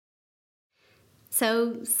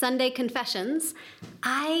So, Sunday confessions,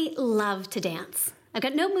 I love to dance. I've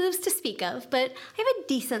got no moves to speak of, but I have a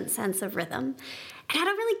decent sense of rhythm. And I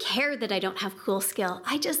don't really care that I don't have cool skill.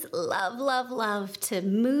 I just love to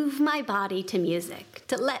move my body to music,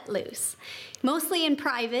 to let loose. Mostly in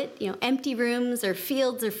private, empty rooms or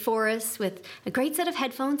fields or forests with a great set of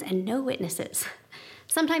headphones and no witnesses.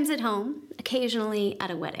 Sometimes at home, occasionally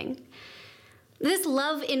at a wedding. This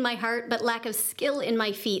love in my heart but lack of skill in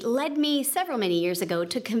my feet led me many years ago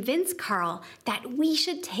to convince Carl that we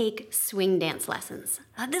should take swing dance lessons.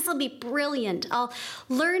 This will be brilliant. I'll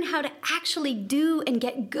learn how to actually do and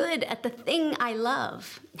get good at the thing I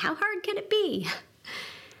love. How hard can it be?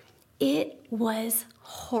 It was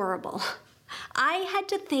horrible. I had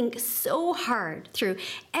to think so hard through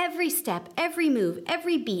every step, every move,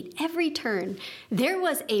 every beat, every turn. There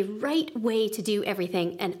was a right way to do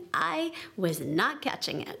everything, and I was not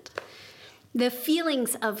catching it. The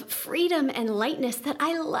feelings of freedom and lightness that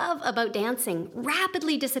I love about dancing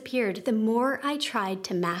rapidly disappeared the more I tried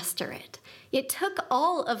to master it. It took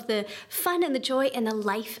all of the fun and the joy and the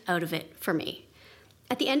life out of it for me.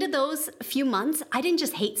 At the end of those few months, I didn't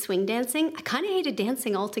just hate swing dancing, I kind of hated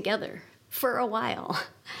dancing altogether. For a while.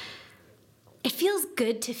 It feels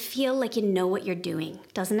good to feel like you know what you're doing,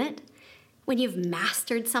 doesn't it? When you've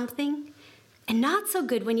mastered something. And not so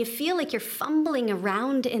good when you feel like you're fumbling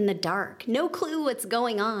around in the dark, no clue what's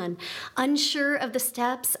going on, unsure of the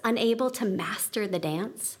steps, unable to master the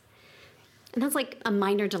dance. And that's like a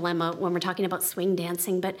minor dilemma when we're talking about swing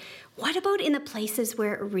dancing, but what about in the places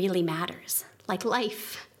where it really matters? Like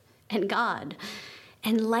life and God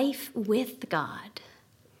and life with God.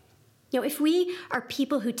 If we are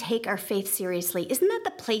people who take our faith seriously, isn't that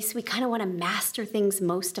the place we kind of want to master things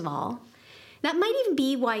most of all? That might even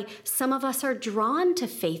be why some of us are drawn to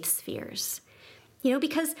faith spheres.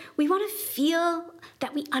 Because we want to feel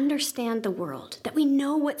that we understand the world, that we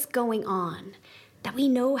know what's going on, that we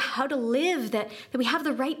know how to live, that we have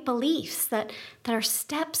the right beliefs, that our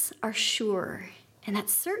steps are sure, and that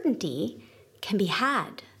certainty can be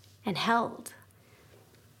had and held.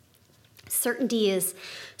 Certainty is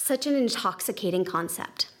such an intoxicating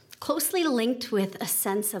concept, closely linked with a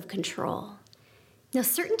sense of control. Now,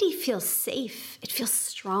 certainty feels safe. It feels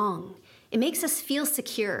strong. It makes us feel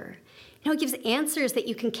secure. It gives answers that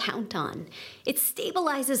you can count on. It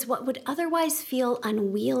stabilizes what would otherwise feel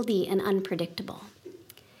unwieldy and unpredictable.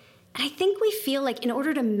 And I think we feel like in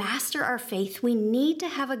order to master our faith, we need to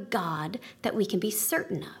have a God that we can be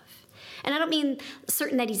certain of. And I don't mean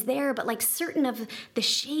certain that he's there, but like certain of the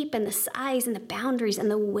shape and the size and the boundaries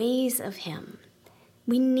and the ways of him.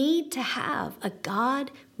 We need to have a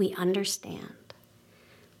God we understand.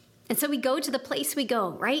 And so we go to the place we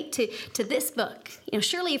go, right? To this book.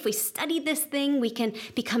 Surely if we study this thing, we can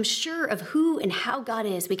become sure of who and how God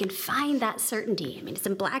is. We can find that certainty. It's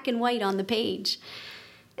in black and white on the page.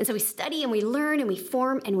 And so we study and we learn and we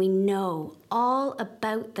form and we know all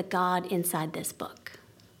about the God inside this book.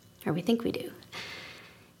 Or we think we do.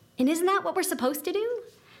 And isn't that what we're supposed to do?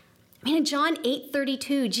 In John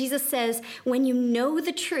 8:32, Jesus says, when you know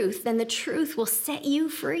the truth, then the truth will set you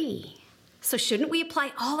free. So shouldn't we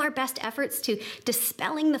apply all our best efforts to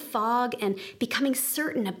dispelling the fog and becoming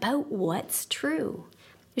certain about what's true?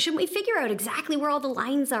 Shouldn't we figure out exactly where all the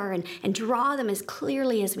lines are and draw them as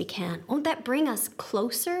clearly as we can? Won't that bring us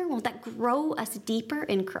closer? Won't that grow us deeper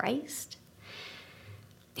in Christ?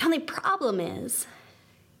 The only problem is,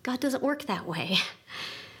 God doesn't work that way.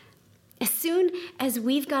 As soon as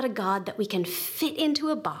we've got a God that we can fit into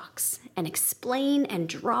a box and explain and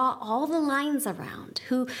draw all the lines around,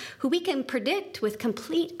 who we can predict with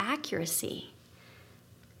complete accuracy,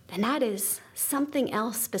 then that is something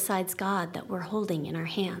else besides God that we're holding in our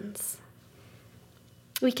hands.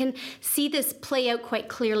 We can see this play out quite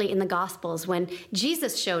clearly in the Gospels when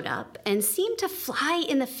Jesus showed up and seemed to fly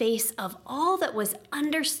in the face of all that was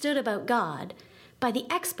understood about God by the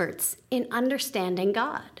experts in understanding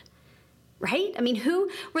God, right?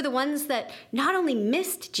 Who were the ones that not only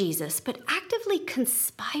missed Jesus, but actively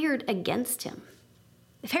conspired against him?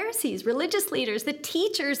 The Pharisees, religious leaders, the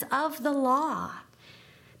teachers of the law,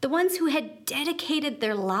 the ones who had dedicated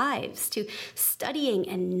their lives to studying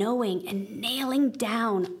and knowing and nailing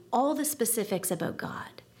down all the specifics about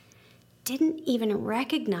God, didn't even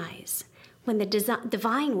recognize when the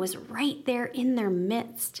divine was right there in their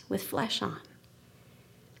midst with flesh on.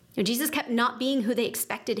 Jesus kept not being who they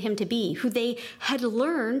expected him to be, who they had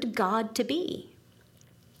learned God to be.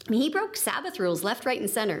 He broke Sabbath rules left, right, and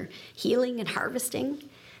center, healing and harvesting.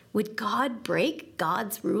 Would God break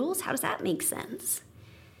God's rules? How does that make sense?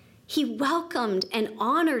 He welcomed and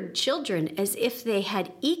honored children as if they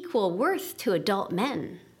had equal worth to adult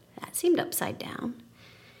men. That seemed upside down.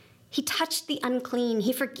 He touched the unclean.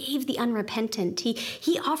 He forgave the unrepentant.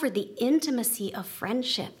 He offered the intimacy of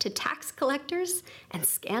friendship to tax collectors and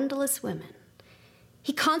scandalous women.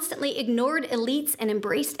 He constantly ignored elites and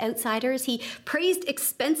embraced outsiders. He praised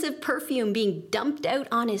expensive perfume being dumped out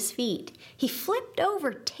on his feet. He flipped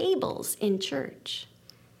over tables in church.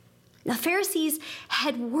 The Pharisees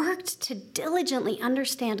had worked to diligently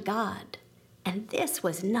understand God, and this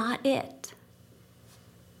was not it.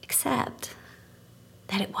 Except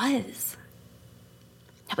that it was.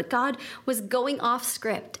 But God was going off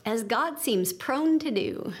script, as God seems prone to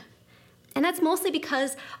do. And that's mostly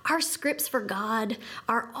because our scripts for God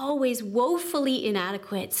are always woefully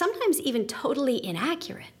inadequate, sometimes even totally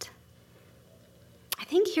inaccurate. I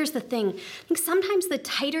think here's the thing. I think sometimes the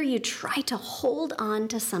tighter you try to hold on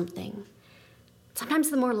to something, sometimes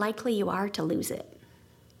the more likely you are to lose it.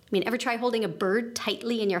 I mean, ever try holding a bird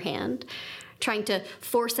tightly in your hand, trying to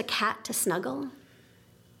force a cat to snuggle?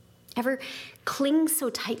 Ever cling so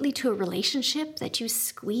tightly to a relationship that you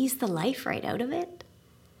squeeze the life right out of it?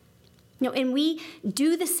 No, and we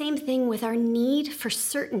do the same thing with our need for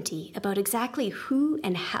certainty about exactly who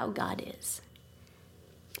and how God is.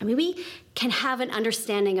 I mean, we can have an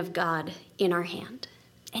understanding of God in our hand.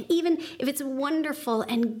 And even if it's wonderful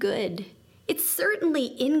and good, it's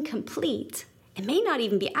certainly incomplete. It may not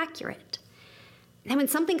even be accurate. And when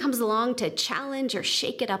something comes along to challenge or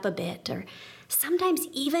shake it up a bit, or sometimes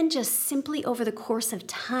even just simply over the course of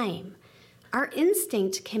time, our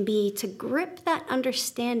instinct can be to grip that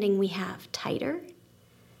understanding we have tighter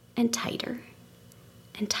and tighter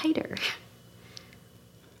and tighter.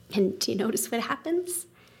 And do you notice what happens?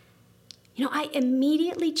 I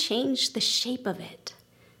immediately change the shape of it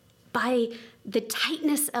by the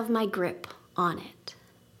tightness of my grip on it.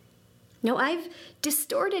 I've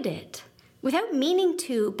distorted it without meaning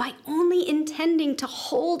to, by only intending to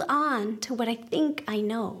hold on to what I think I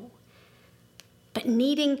know. But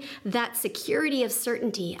needing that security of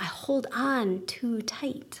certainty, I hold on too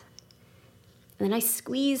tight. And then I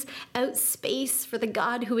squeeze out space for the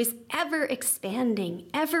God who is ever expanding,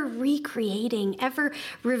 ever recreating, ever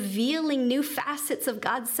revealing new facets of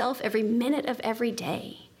God's self every minute of every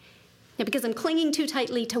day. Because I'm clinging too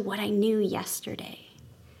tightly to what I knew yesterday.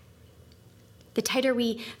 The tighter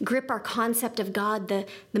we grip our concept of God, the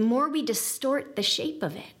more we distort the shape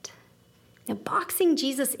of it. Boxing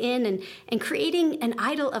Jesus in and creating an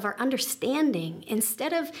idol of our understanding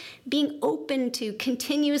instead of being open to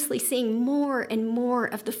continuously seeing more and more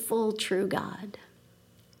of the full, true God.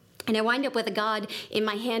 And I wind up with a God in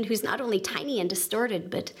my hand who's not only tiny and distorted,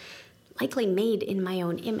 but likely made in my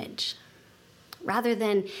own image, rather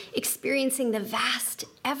than experiencing the vast,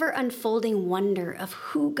 ever-unfolding wonder of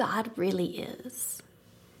who God really is.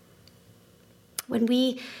 When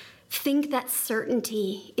we think that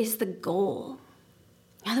certainty is the goal,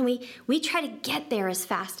 and then we try to get there as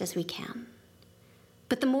fast as we can.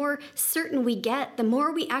 But the more certain we get, the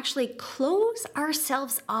more we actually close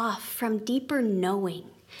ourselves off from deeper knowing,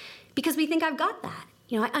 because we think I've got that.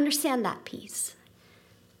 I understand that piece.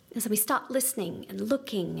 And so we stop listening and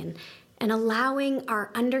looking and allowing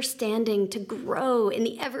our understanding to grow in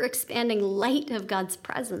the ever-expanding light of God's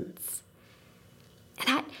presence. And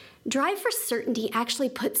that drive for certainty actually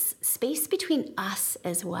puts space between us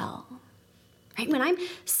as well. Right? When I'm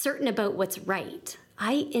certain about what's right,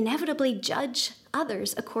 I inevitably judge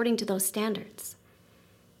others according to those standards.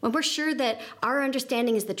 When we're sure that our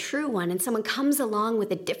understanding is the true one and someone comes along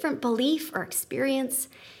with a different belief or experience,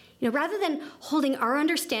 rather than holding our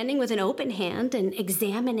understanding with an open hand and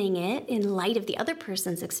examining it in light of the other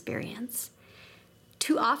person's experience,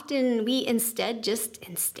 too often we instead just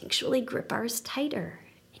instinctually grip ours tighter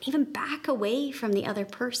and even back away from the other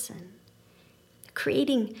person,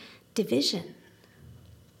 creating division.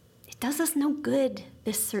 It does us no good,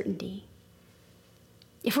 this certainty.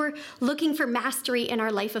 If we're looking for mastery in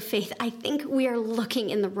our life of faith, I think we are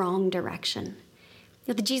looking in the wrong direction.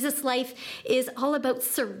 The Jesus life is all about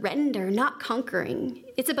surrender, not conquering.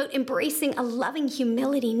 It's about embracing a loving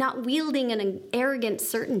humility, not wielding an arrogant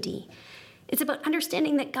certainty. It's about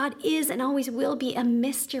understanding that God is and always will be a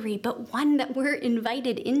mystery, but one that we're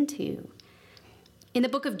invited into. In the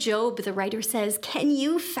book of Job, the writer says, "Can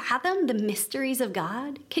you fathom the mysteries of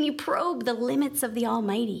God? Can you probe the limits of the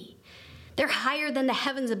Almighty? They're higher than the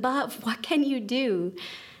heavens above. What can you do?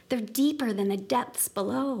 They're deeper than the depths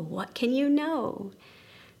below. What can you know?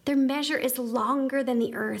 Their measure is longer than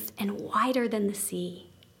the earth and wider than the sea."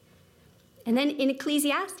 And then in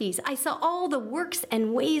Ecclesiastes, I saw all the works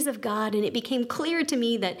and ways of God, and it became clear to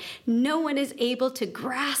me that no one is able to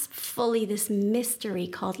grasp fully this mystery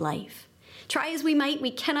called life, Try as we might,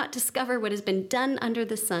 we cannot discover what has been done under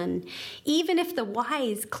the sun. Even if the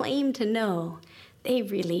wise claim to know, they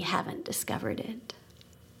really haven't discovered it.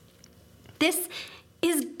 This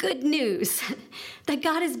is good news, that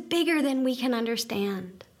God is bigger than we can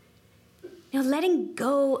understand. Letting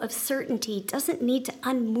go of certainty doesn't need to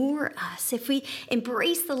unmoor us. If we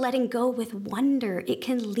embrace the letting go with wonder, it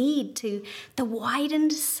can lead to the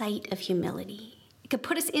widened sight of humility. It could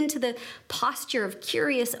put us into the posture of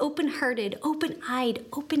curious, open-hearted, open-eyed,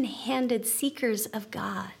 open-handed seekers of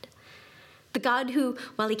God. The God who,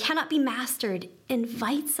 while he cannot be mastered,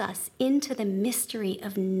 invites us into the mystery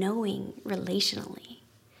of knowing relationally,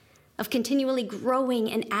 of continually growing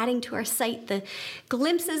and adding to our sight the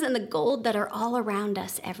glimpses and the gold that are all around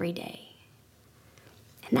us every day.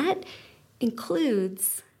 And that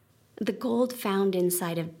includes the gold found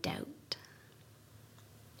inside of doubt.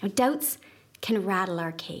 Doubts can rattle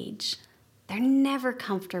our cage. They're never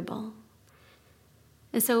comfortable.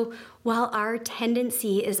 And so while our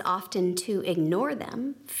tendency is often to ignore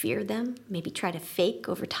them, fear them, maybe try to fake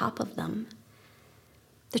over top of them,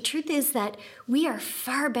 the truth is that we are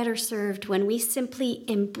far better served when we simply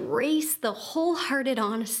embrace the wholehearted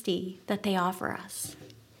honesty that they offer us.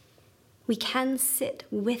 We can sit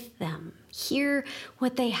with them, hear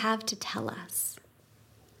what they have to tell us.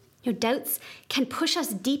 Doubts can push us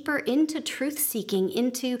deeper into truth-seeking,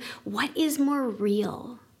 into what is more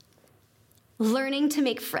real. Learning to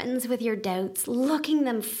make friends with your doubts, looking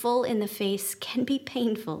them full in the face, can be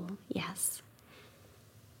painful, yes,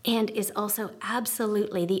 and is also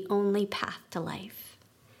absolutely the only path to life.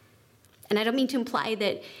 And I don't mean to imply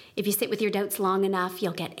that if you sit with your doubts long enough,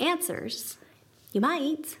 you'll get answers. You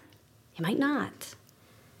might not.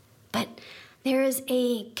 But there is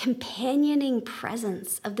a companioning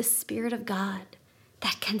presence of the Spirit of God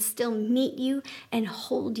that can still meet you and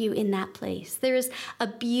hold you in that place. There is a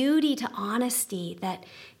beauty to honesty that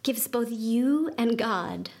gives both you and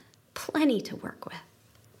God plenty to work with.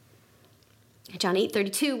 John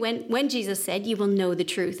 8:32, when Jesus said, "You will know the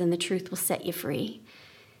truth, and the truth will set you free,"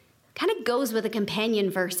 kind of goes with a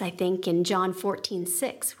companion verse, I think, in John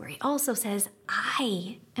 14:6, where he also says,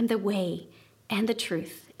 "I am the way and the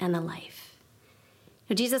truth and the life."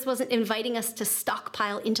 Jesus wasn't inviting us to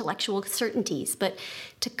stockpile intellectual certainties, but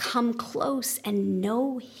to come close and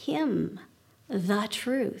know him, the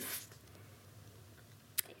truth.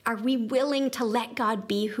 Are we willing to let God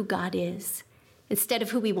be who God is instead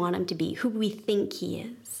of who we want him to be, who we think he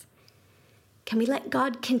is? Can we let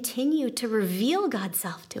God continue to reveal God's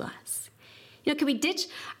self to us? Can we ditch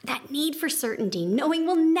that need for certainty, knowing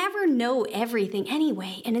we'll never know everything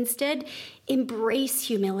anyway, and instead embrace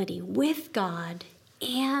humility with God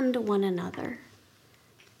and one another?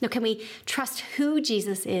 Can we trust who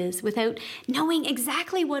Jesus is without knowing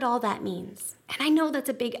exactly what all that means? And I know that's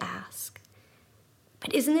a big ask.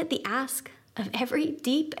 But isn't it the ask of every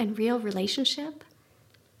deep and real relationship?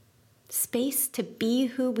 Space to be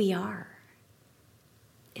who we are.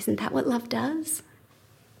 Isn't that what love does?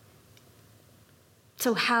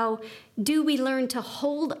 So how do we learn to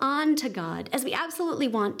hold on to God as we absolutely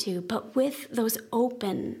want to, but with those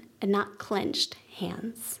open and not clenched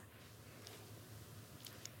hands?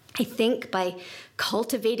 I think by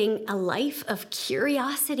cultivating a life of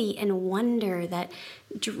curiosity and wonder that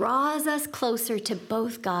draws us closer to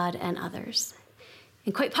both God and others.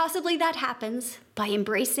 And quite possibly that happens by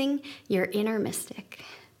embracing your inner mystic,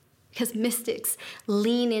 because mystics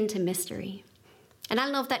lean into mystery. And I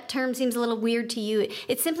don't know if that term seems a little weird to you.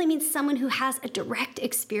 It simply means someone who has a direct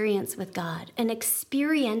experience with God, an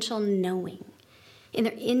experiential knowing in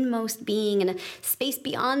their inmost being, in a space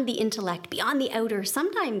beyond the intellect, beyond the outer,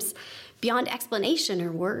 sometimes beyond explanation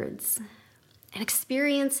or words. An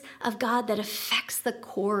experience of God that affects the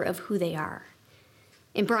core of who they are.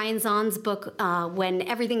 In Brian Zahn's book, When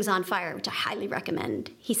Everything's on Fire, which I highly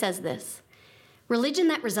recommend, he says this: "Religion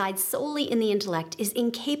that resides solely in the intellect is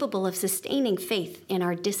incapable of sustaining faith in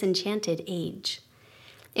our disenchanted age.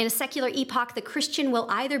 In a secular epoch, the Christian will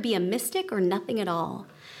either be a mystic or nothing at all.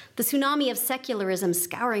 The tsunami of secularism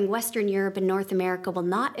scouring Western Europe and North America will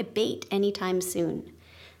not abate anytime soon.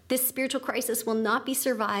 This spiritual crisis will not be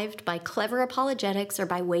survived by clever apologetics or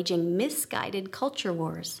by waging misguided culture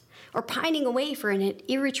wars or pining away for an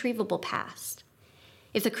irretrievable past.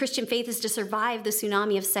 If the Christian faith is to survive the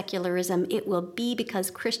tsunami of secularism, it will be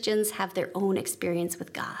because Christians have their own experience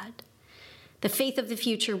with God. The faith of the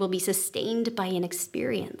future will be sustained by an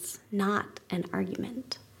experience, not an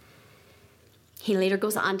argument." He later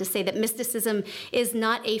goes on to say that mysticism is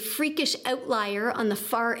not a freakish outlier on the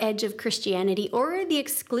far edge of Christianity or the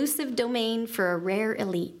exclusive domain for a rare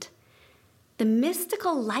elite. The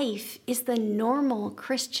mystical life is the normal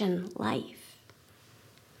Christian life.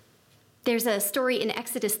 There's a story in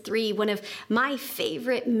Exodus 3, one of my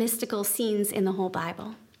favorite mystical scenes in the whole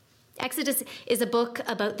Bible. Exodus is a book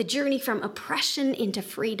about the journey from oppression into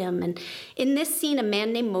freedom. And in this scene, a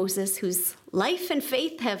man named Moses, whose life and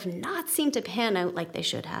faith have not seemed to pan out like they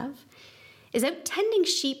should have, is out tending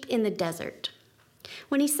sheep in the desert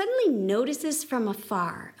when he suddenly notices from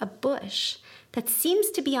afar a bush that seems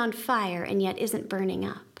to be on fire and yet isn't burning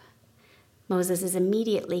up. Moses is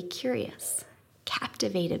immediately curious,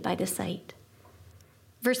 captivated by the sight.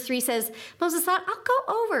 Verse 3 says, Moses thought, I'll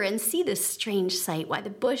go over and see this strange sight, why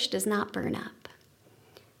the bush does not burn up.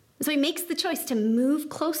 So he makes the choice to move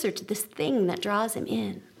closer to this thing that draws him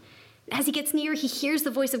in. As he gets near, he hears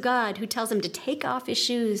the voice of God who tells him to take off his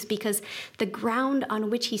shoes because the ground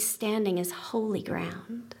on which he's standing is holy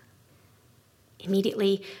ground.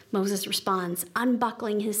 Immediately, Moses responds,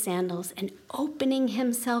 unbuckling his sandals and opening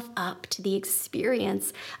himself up to the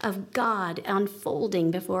experience of God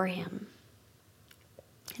unfolding before him.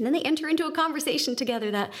 And then they enter into a conversation together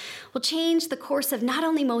that will change the course of not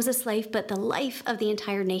only Moses' life, but the life of the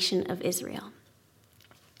entire nation of Israel.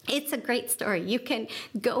 It's a great story. You can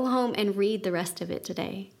go home and read the rest of it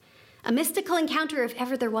today. A mystical encounter if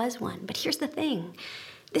ever there was one. But here's the thing.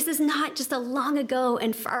 This is not just a long ago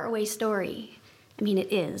and far away story. I mean,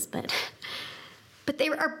 it is, but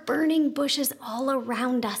there are burning bushes all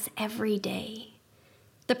around us every day.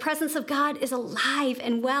 The presence of God is alive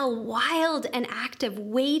and well, wild and active,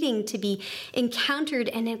 waiting to be encountered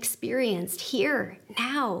and experienced here,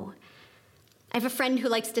 now. I have a friend who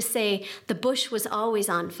likes to say, the bush was always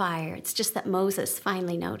on fire. It's just that Moses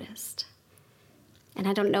finally noticed. And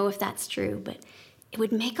I don't know if that's true, but it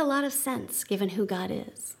would make a lot of sense given who God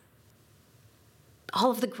is. All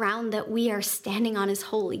of the ground that we are standing on is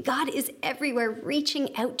holy. God is everywhere,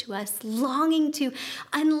 reaching out to us, longing to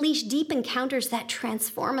unleash deep encounters that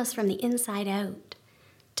transform us from the inside out,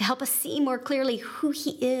 to help us see more clearly who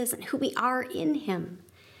he is and who we are in him,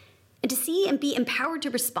 and to see and be empowered to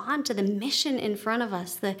respond to the mission in front of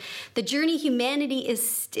us, the journey humanity is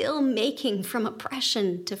still making from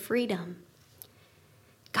oppression to freedom.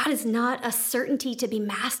 God is not a certainty to be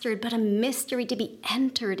mastered, but a mystery to be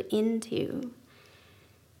entered into.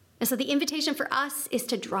 And so the invitation for us is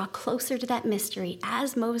to draw closer to that mystery,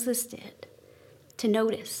 as Moses did, to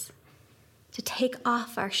notice, to take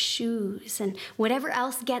off our shoes and whatever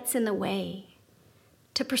else gets in the way,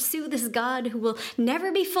 to pursue this God who will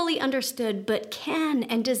never be fully understood, but can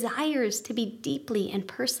and desires to be deeply and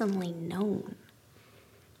personally known.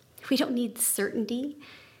 We don't need certainty,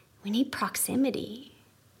 we need proximity.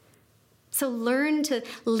 So learn to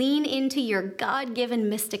lean into your God-given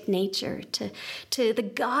mystic nature, to the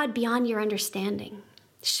God beyond your understanding.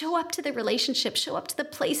 Show up to the relationship, show up to the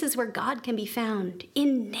places where God can be found,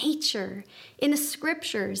 in nature, in the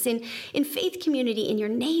scriptures, in faith community, in your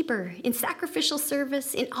neighbor, in sacrificial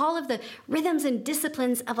service, in all of the rhythms and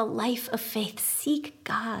disciplines of a life of faith. Seek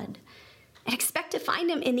God and expect to find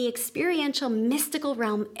him in the experiential, mystical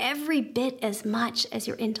realm every bit as much as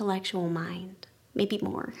your intellectual mind, maybe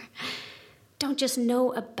more. Don't just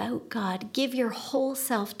know about God. Give your whole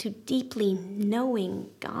self to deeply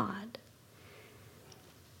knowing God.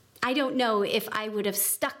 I don't know if I would have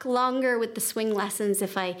stuck longer with the swing lessons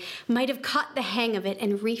if I might have caught the hang of it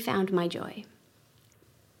and refound my joy.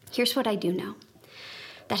 Here's what I do know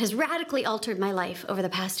that has radically altered my life over the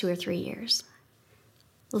past 2 or 3 years.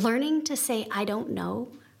 Learning to say I don't know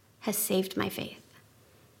has saved my faith.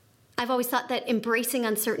 I've always thought that embracing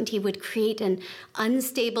uncertainty would create an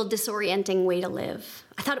unstable, disorienting way to live.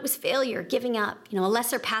 I thought it was failure, giving up, a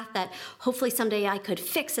lesser path that hopefully someday I could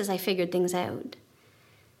fix as I figured things out.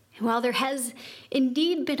 And while there has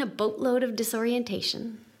indeed been a boatload of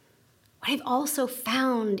disorientation, what I've also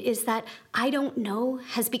found is that I don't know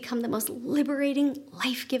has become the most liberating,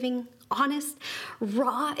 life-giving, honest,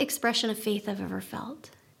 raw expression of faith I've ever felt.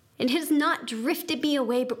 And it has not drifted me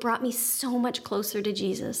away, but brought me so much closer to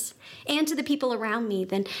Jesus and to the people around me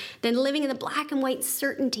than living in the black and white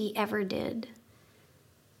certainty ever did.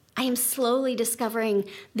 I am slowly discovering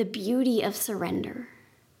the beauty of surrender.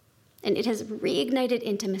 And it has reignited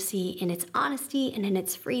intimacy in its honesty and in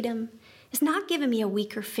its freedom. It's not given me a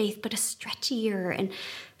weaker faith, but a stretchier and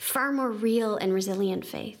far more real and resilient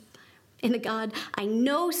faith in the God I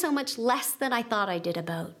know so much less than I thought I did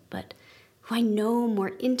about, but who I know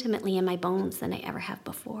more intimately in my bones than I ever have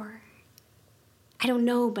before. I don't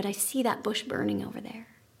know, but I see that bush burning over there.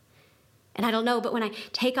 And I don't know, but when I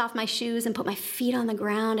take off my shoes and put my feet on the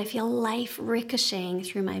ground, I feel life ricocheting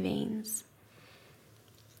through my veins.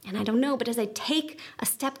 And I don't know, but as I take a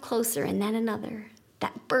step closer and then another,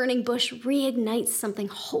 that burning bush reignites something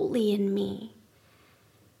holy in me.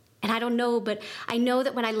 And I don't know, but I know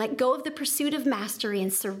that when I let go of the pursuit of mastery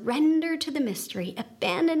and surrender to the mystery,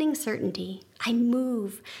 abandoning certainty, I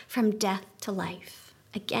move from death to life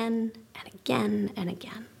again and again and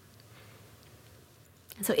again.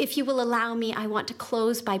 And so if you will allow me, I want to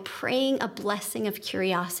close by praying a blessing of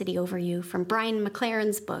curiosity over you from Brian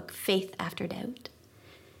McLaren's book, Faith After Doubt.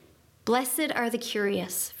 Blessed are the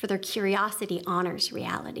curious, for their curiosity honors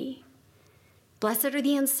reality. Blessed are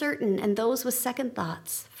the uncertain and those with second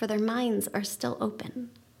thoughts, for their minds are still open.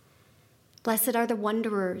 Blessed are the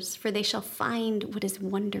wanderers, for they shall find what is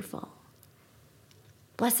wonderful.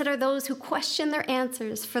 Blessed are those who question their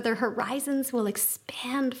answers, for their horizons will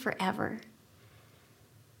expand forever.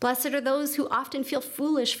 Blessed are those who often feel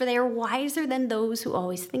foolish, for they are wiser than those who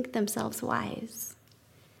always think themselves wise.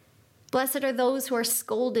 Blessed are those who are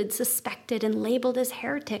scolded, suspected, and labeled as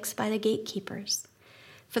heretics by the gatekeepers.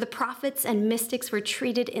 For the prophets and mystics were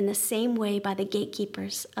treated in the same way by the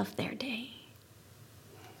gatekeepers of their day.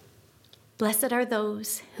 Blessed are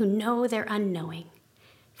those who know their unknowing,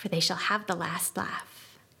 for they shall have the last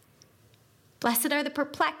laugh. Blessed are the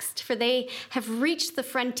perplexed, for they have reached the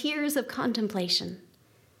frontiers of contemplation.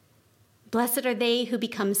 Blessed are they who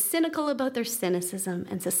become cynical about their cynicism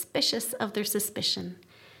and suspicious of their suspicion,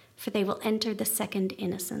 for they will enter the second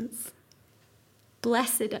innocence.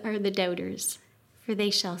 Blessed are the doubters, for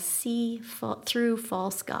they shall see through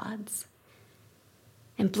false gods.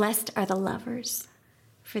 And blessed are the lovers,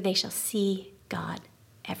 for they shall see God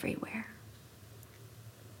everywhere.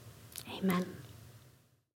 Amen.